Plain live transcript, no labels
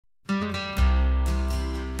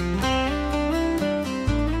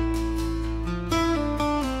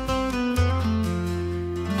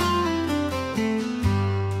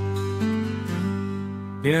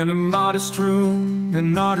In a modest room,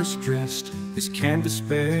 an artist dressed, his canvas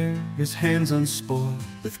bare, his hands unspoiled,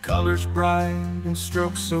 with colors bright and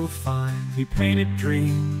strokes so fine. He painted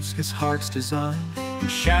dreams, his heart's design. In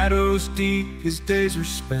shadows deep, his days were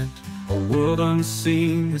spent. A world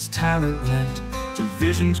unseen, his talent lent to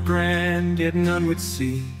visions grand, yet none would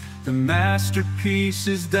see the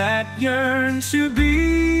masterpieces that yearn to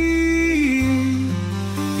be.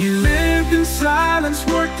 He lived in silence,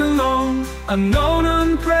 worked alone, unknown,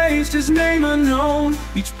 unpraised, his name unknown.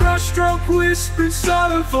 Each brushstroke whispered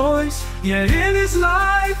subtle voice, yet in his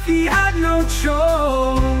life he had no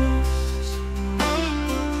choice.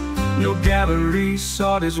 No gallery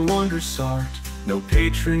sought his wondrous art, no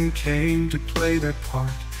patron came to play their part.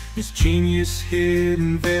 His genius hid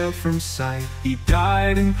and veiled from sight. He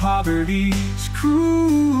died in poverty's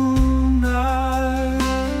cruel night.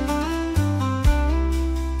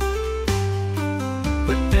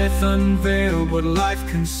 But death unveiled what life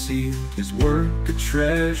concealed, his work a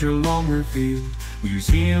treasure long revealed.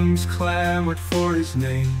 Museums clamored for his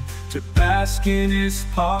name, to bask in his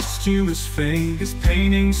posthumous fame. His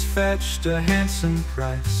paintings fetched a handsome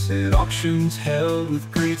price at auctions held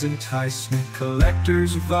with greed's enticement.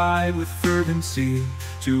 Collectors vied with fervency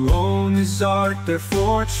to own his art, their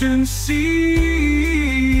fortune sealed.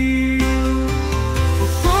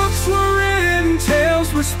 Books were written,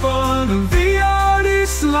 tales were spun of the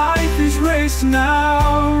artist's life, his race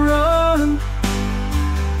now run.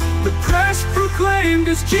 The press proclaimed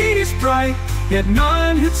his genius bright, yet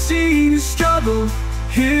none had seen his struggle,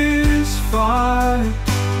 his fight.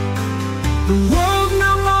 The world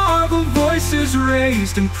now marveled, voices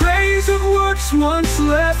raised in praise of works once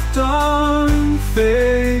left unfazed.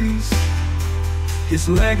 His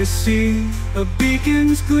legacy, a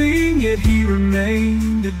beacon's gleam, yet he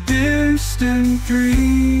remained a distant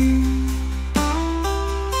dream.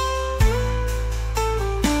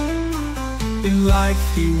 In life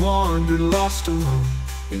he wandered lost alone,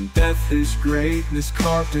 in death his greatness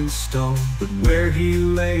carved in stone. But where he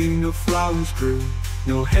lay no flowers grew,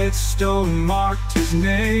 no headstone marked his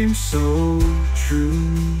name so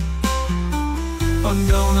true.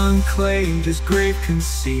 Unknown, unclaimed, his grave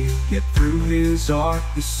concealed, yet through his art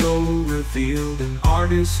his soul revealed. An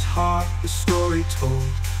artist's heart, the story told,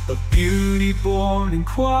 of beauty born in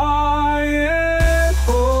quiet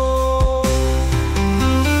hope.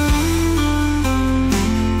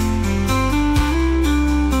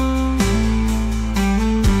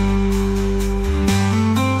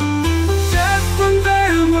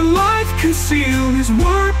 Conceal his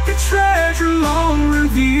work, a treasure long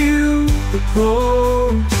revealed. The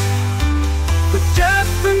post, but death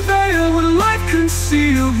unveiled what life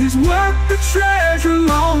concealed. His work, a treasure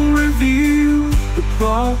long revealed. The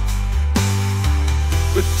post,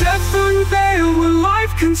 but death unveiled what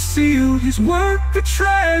life concealed. His work, a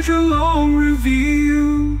treasure long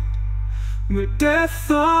revealed. But death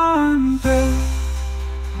unveiled.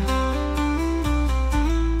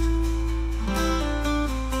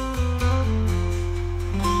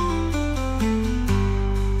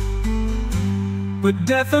 But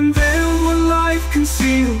death unveiled what life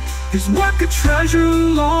concealed. His work a treasure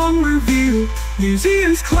long revealed.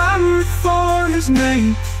 Museums clamored for his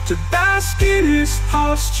name, to bask in his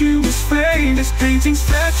posthumous fame. His paintings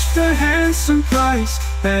fetched a handsome price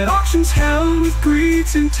at auctions held with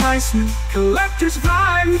greed's enticement. Collectors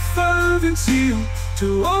vied with fervent zeal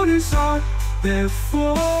to own his art, their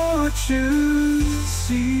fortune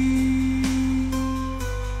sealed.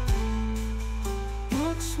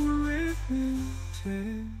 Books were written,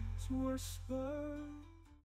 tales were spoken.